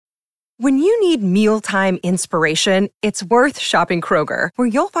When you need mealtime inspiration, it's worth shopping Kroger, where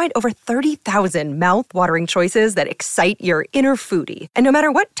you'll find over 30,000 mouth-watering choices that excite your inner foodie. And no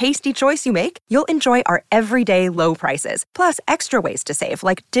matter what tasty choice you make, you'll enjoy our everyday low prices, plus extra ways to save,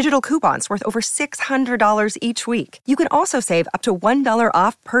 like digital coupons worth over $600 each week. You can also save up to $1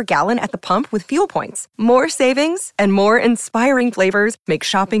 off per gallon at the pump with fuel points. More savings and more inspiring flavors make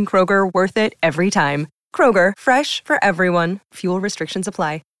shopping Kroger worth it every time. Kroger, fresh for everyone. Fuel restrictions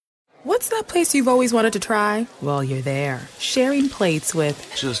apply. What's that place you've always wanted to try? Well, you're there, sharing plates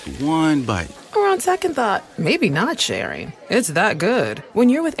with... Just one bite. Or on second thought, maybe not sharing. It's that good. When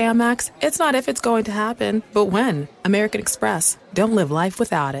you're with Amex, it's not if it's going to happen, but when. American Express. Don't live life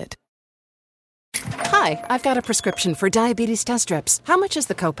without it. Hi, I've got a prescription for diabetes test strips. How much is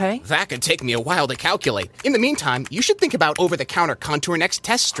the copay? That could take me a while to calculate. In the meantime, you should think about over-the-counter Contour Next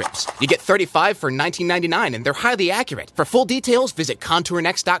test strips. You get 35 for $19.99, and they're highly accurate. For full details, visit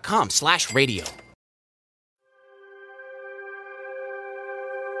contournext.com/radio.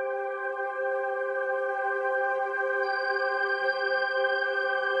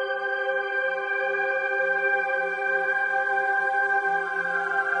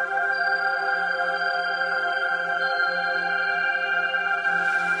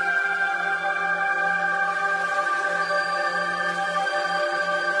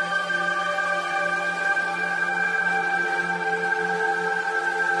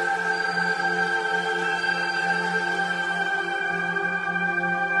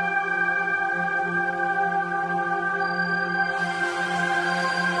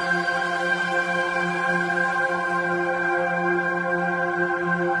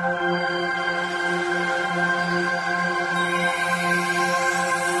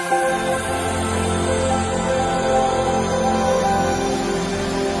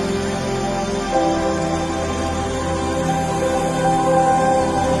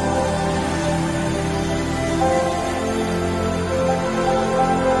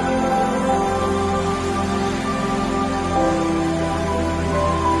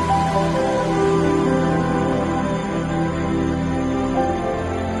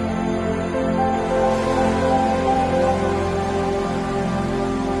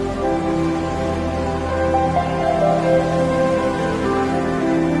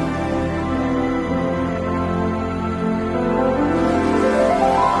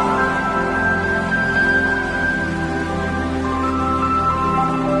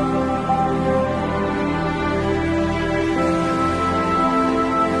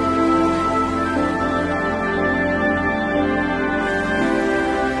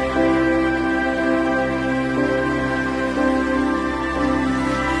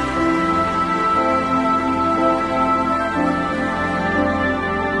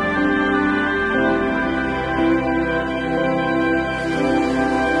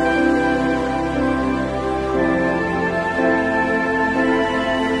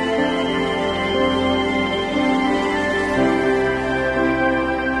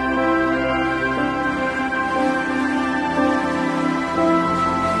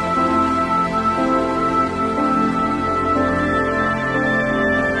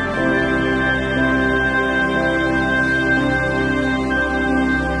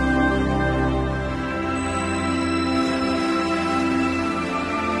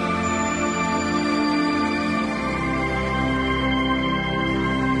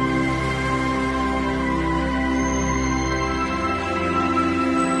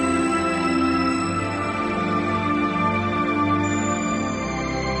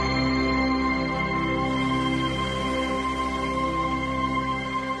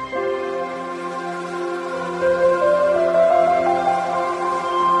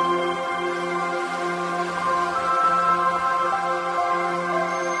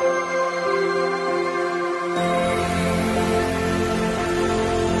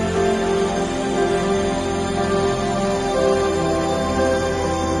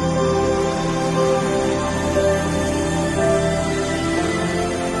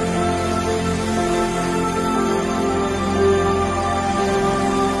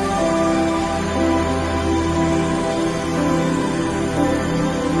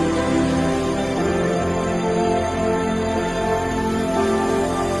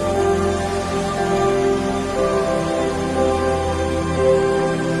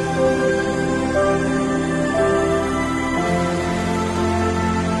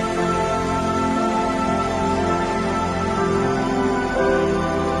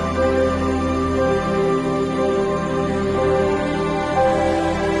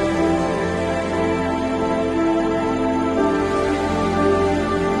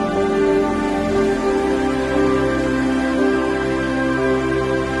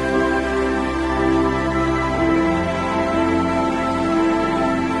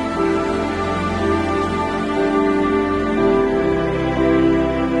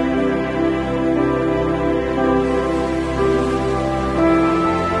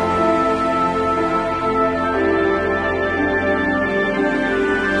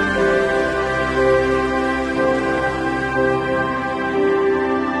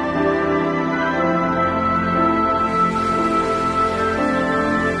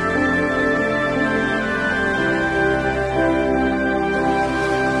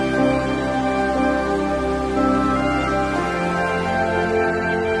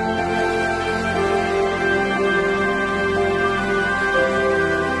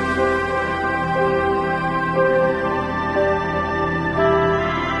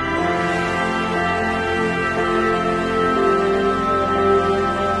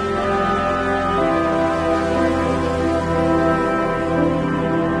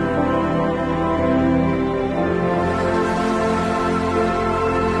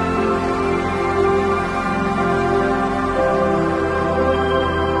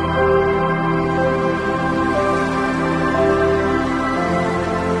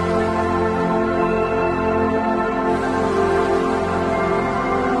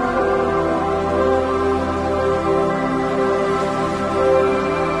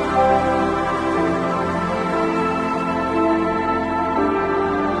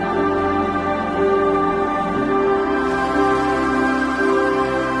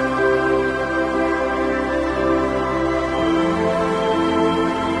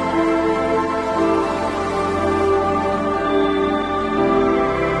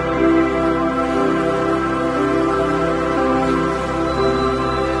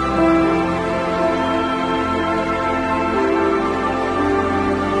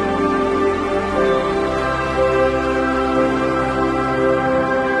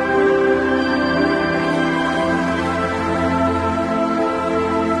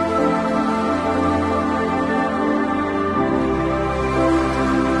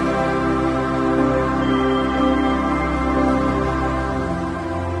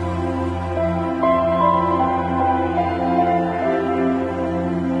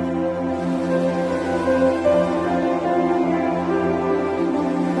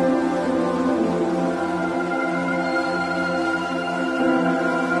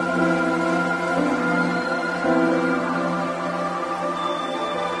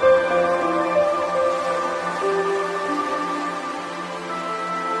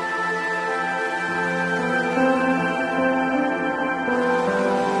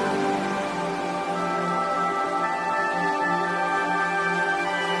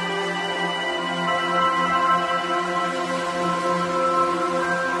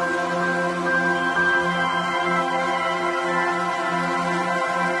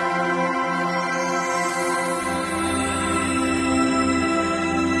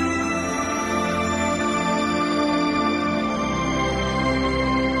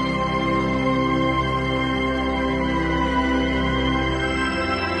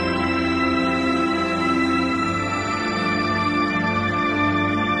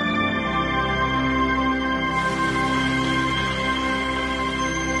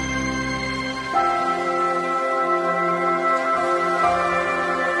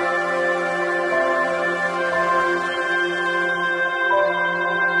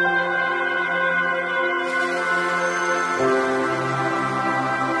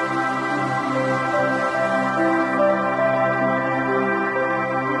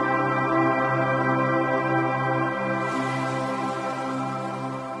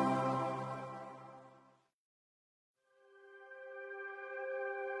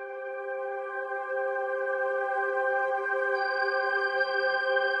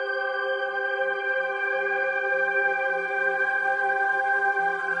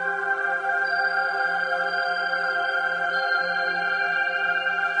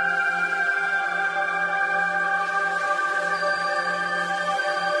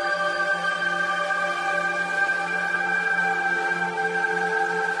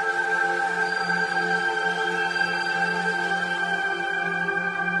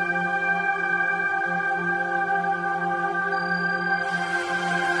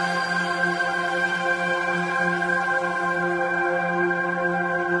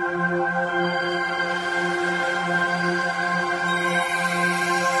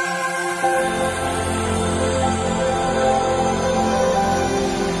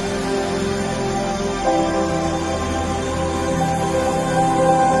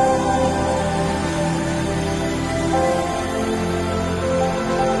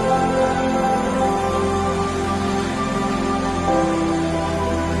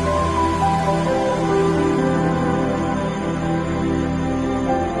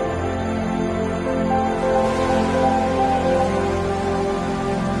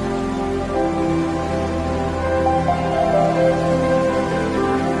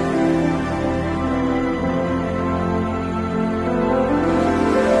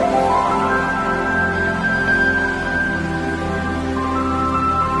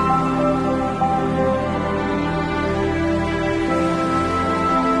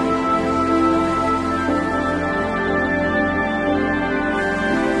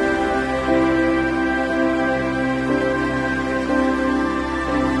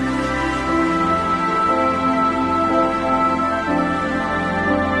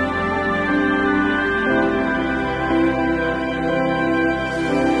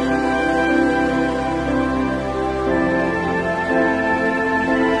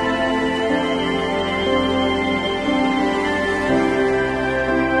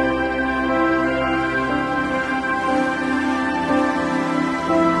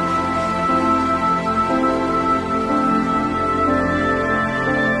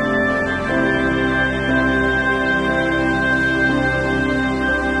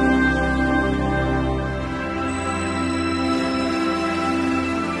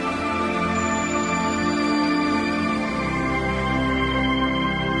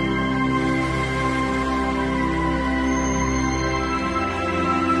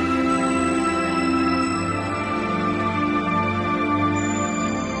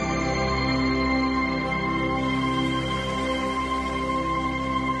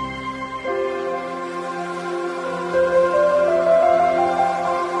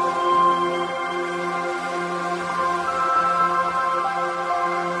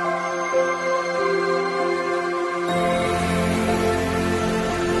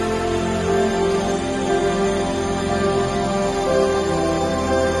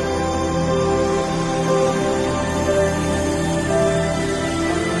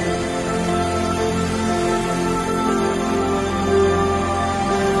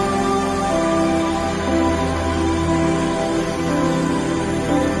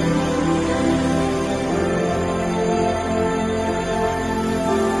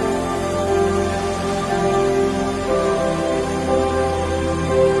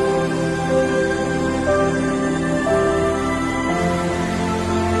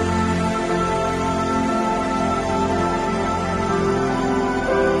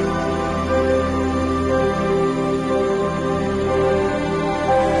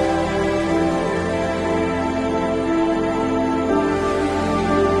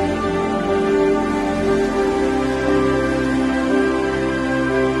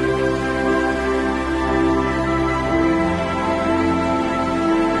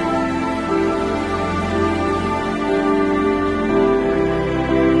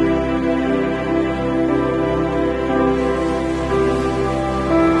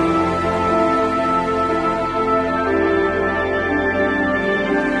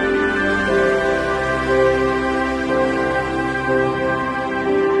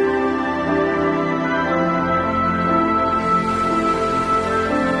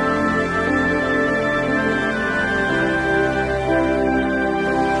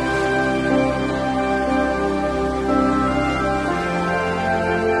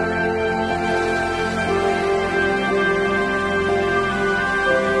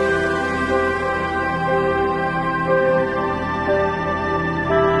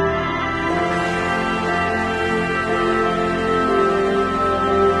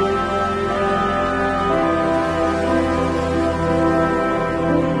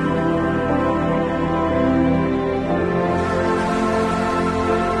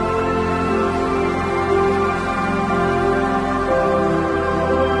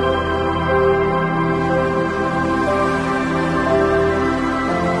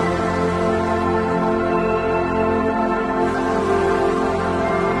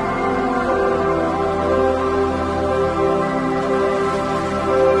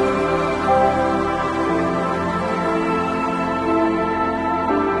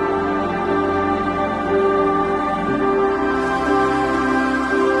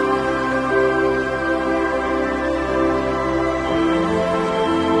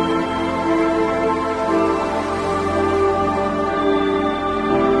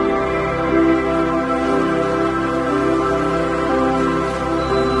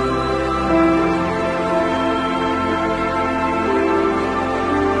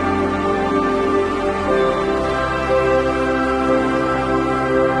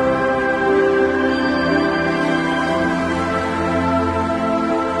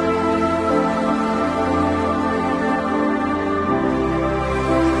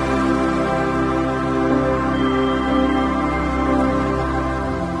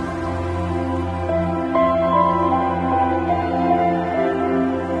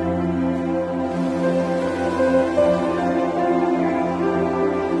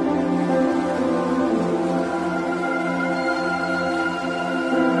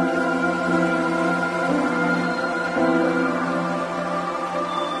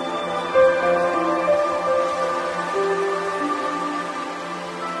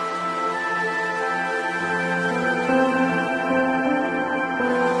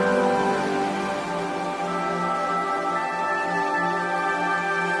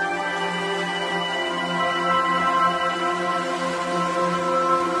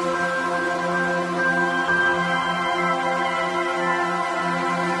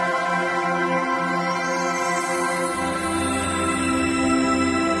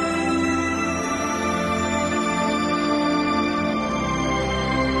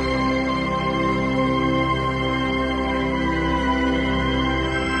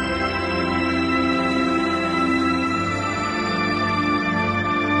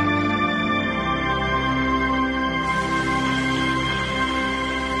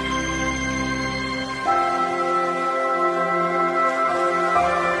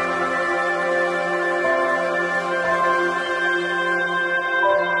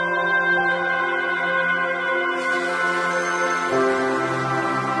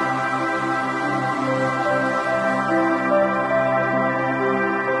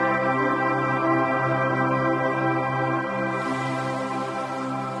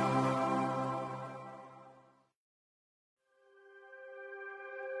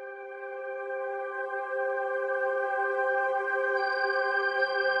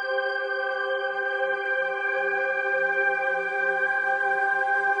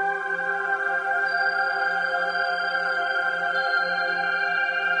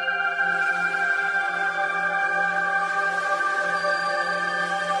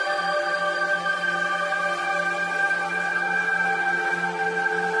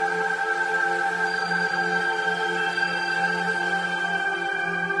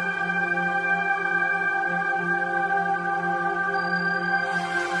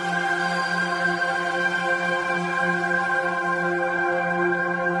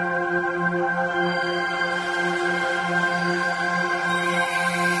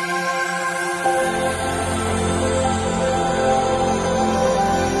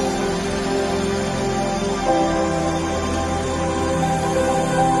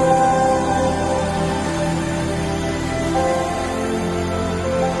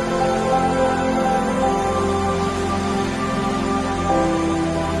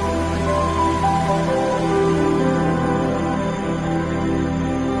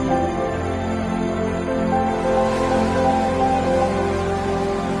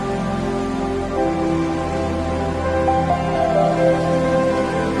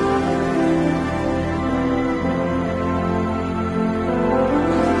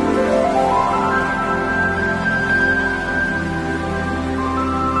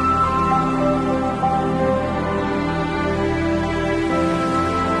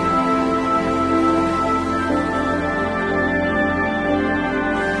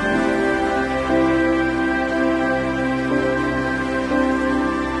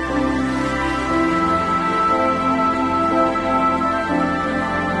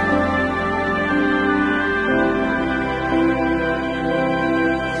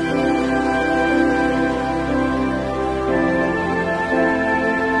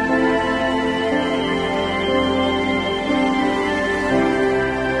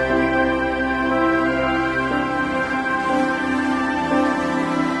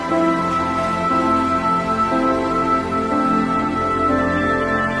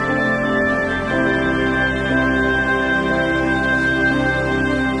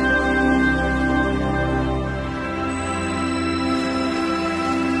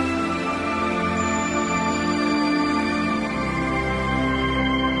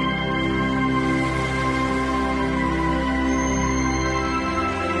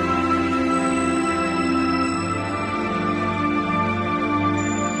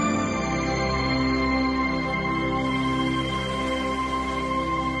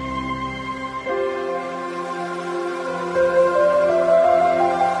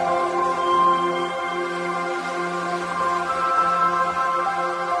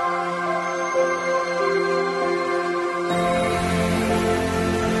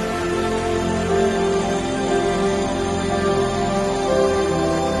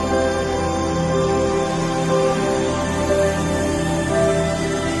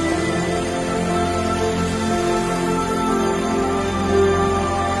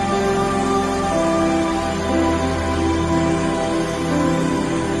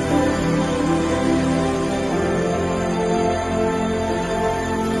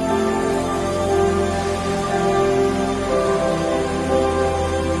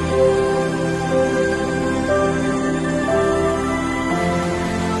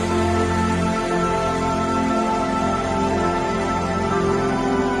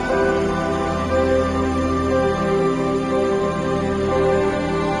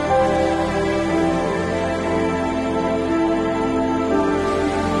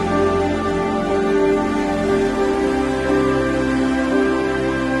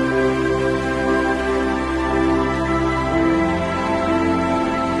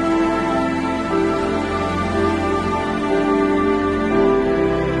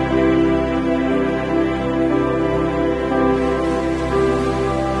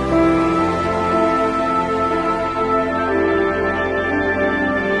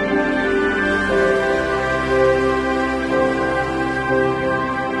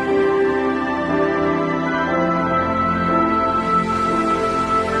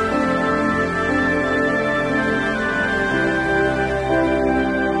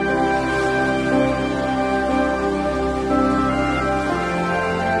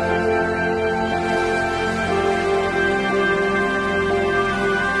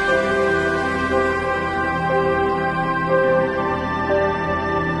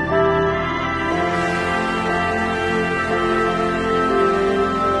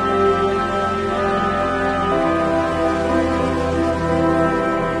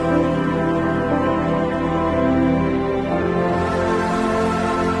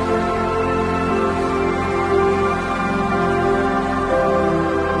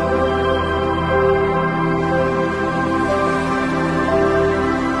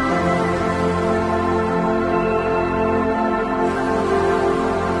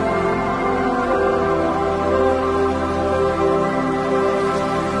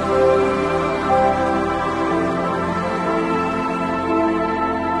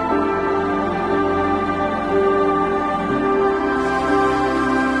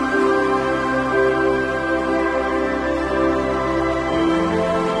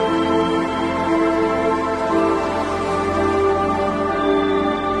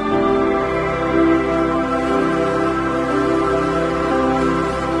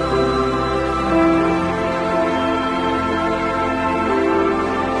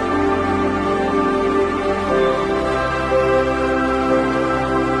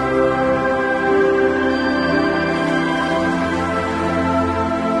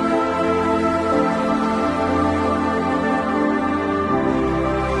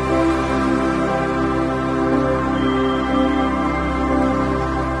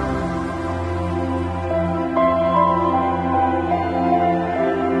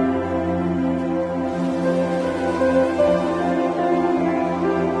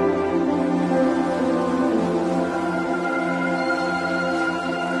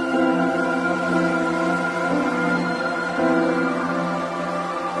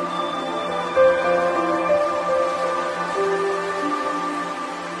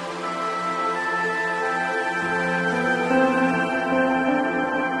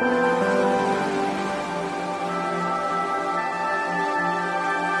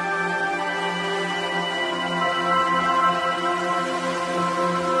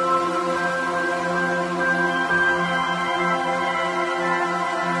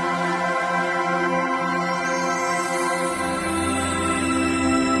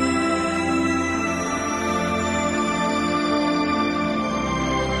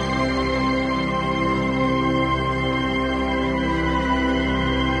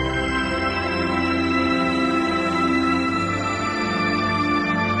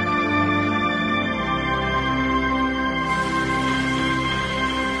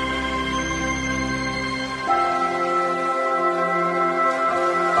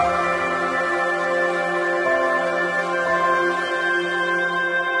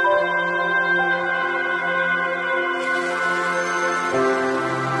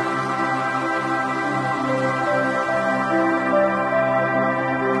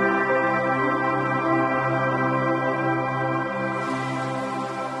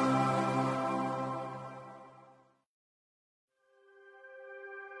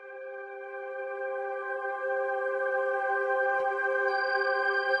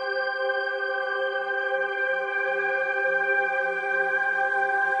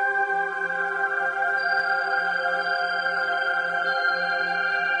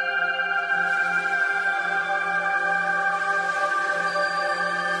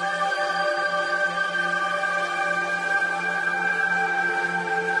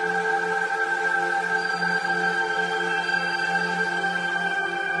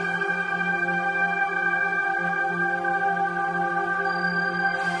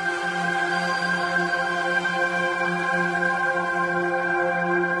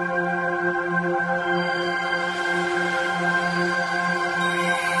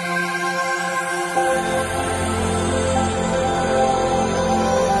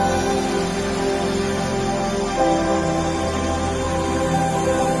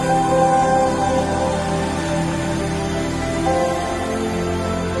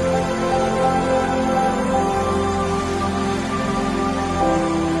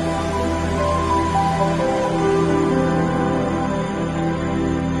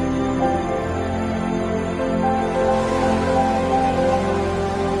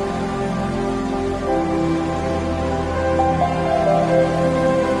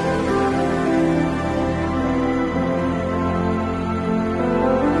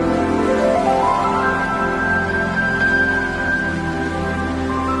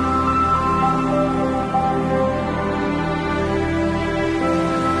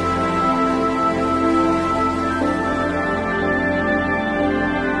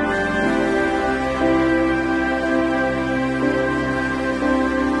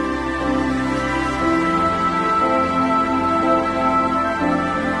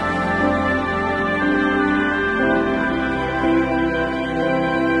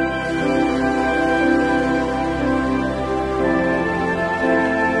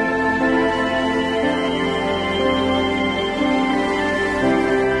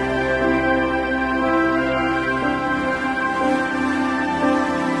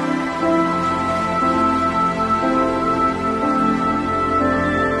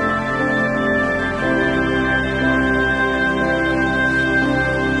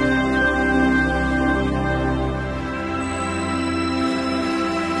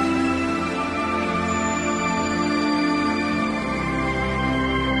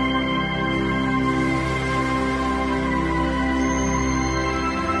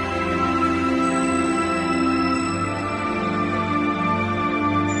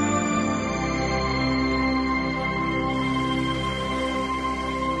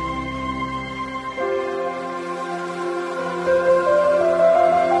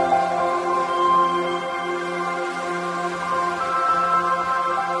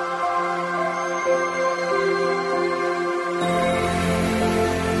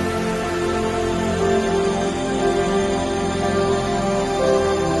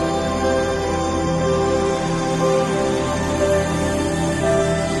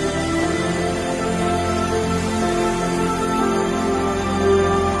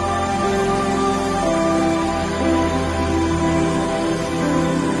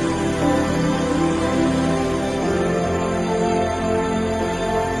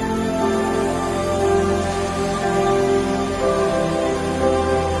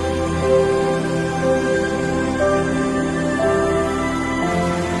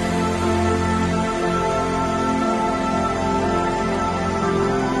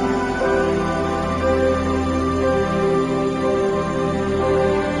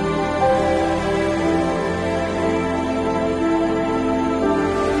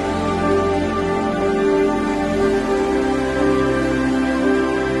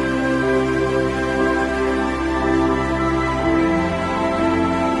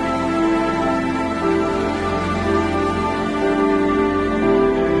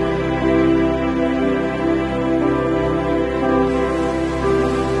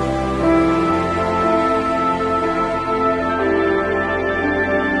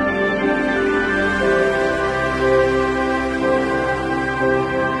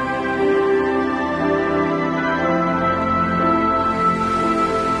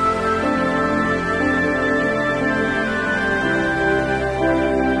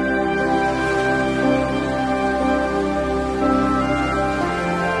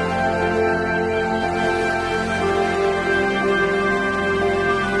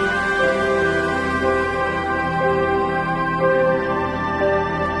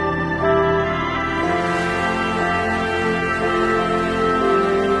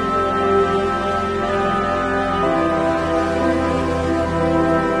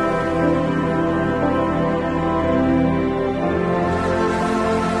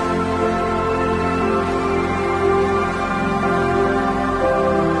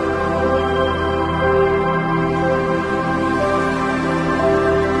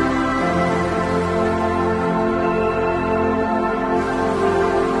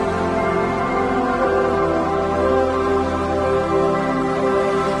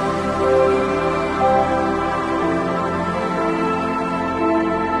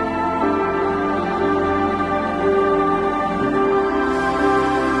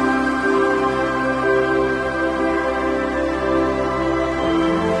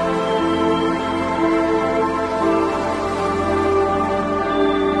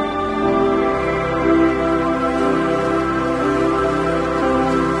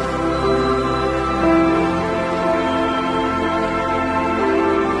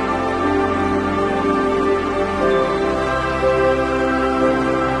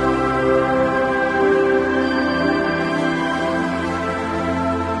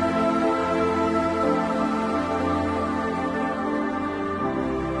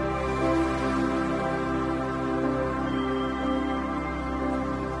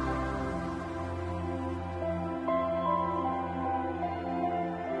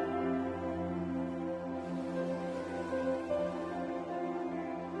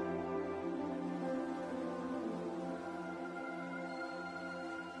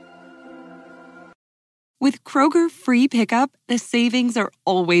 With Kroger Free Pickup, the savings are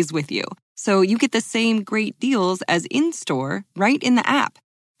always with you. So you get the same great deals as in-store right in the app.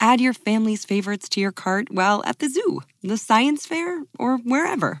 Add your family's favorites to your cart while at the zoo, the science fair, or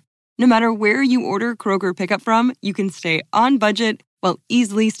wherever. No matter where you order Kroger Pickup from, you can stay on budget while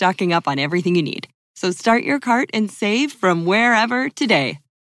easily stocking up on everything you need. So start your cart and save from wherever today.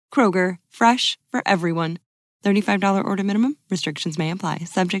 Kroger, fresh for everyone. $35 order minimum. Restrictions may apply.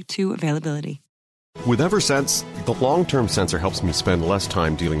 Subject to availability. With Eversense, the long-term sensor helps me spend less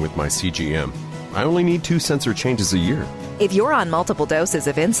time dealing with my CGM. I only need 2 sensor changes a year. If you're on multiple doses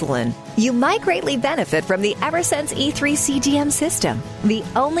of insulin, you might greatly benefit from the Eversense E3 CGM system, the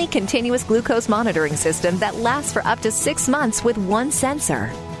only continuous glucose monitoring system that lasts for up to 6 months with 1 sensor.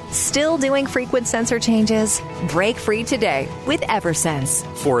 Still doing frequent sensor changes? Break free today with Eversense.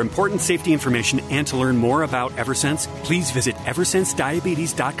 For important safety information and to learn more about Eversense, please visit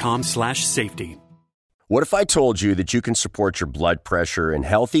eversensediabetes.com/safety. What if I told you that you can support your blood pressure and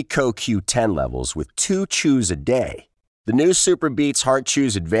healthy CoQ10 levels with 2 chews a day? The new Super Beats Heart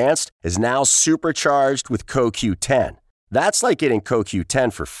Chews Advanced is now supercharged with CoQ10. That's like getting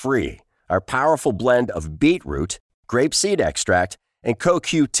CoQ10 for free. Our powerful blend of beetroot, grapeseed extract, and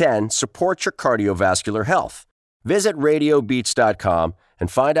CoQ10 supports your cardiovascular health. Visit radiobeats.com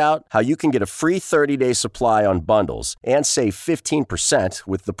and find out how you can get a free 30-day supply on bundles and save 15%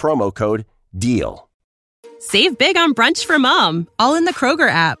 with the promo code DEAL. Save big on brunch for mom, all in the Kroger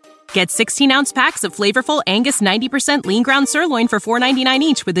app. Get 16-ounce packs of flavorful Angus 90% lean ground sirloin for $4.99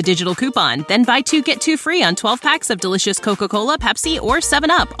 each with a digital coupon. Then buy 2, get 2 free on 12 packs of delicious Coca-Cola, Pepsi, or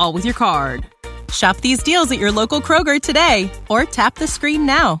 7-Up, all with your card. Shop these deals at your local Kroger today, or tap the screen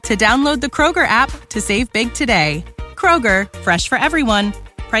now to download the Kroger app to save big today. Kroger, fresh for everyone.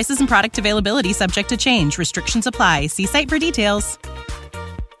 Prices and product availability subject to change. Restrictions apply. See site for details.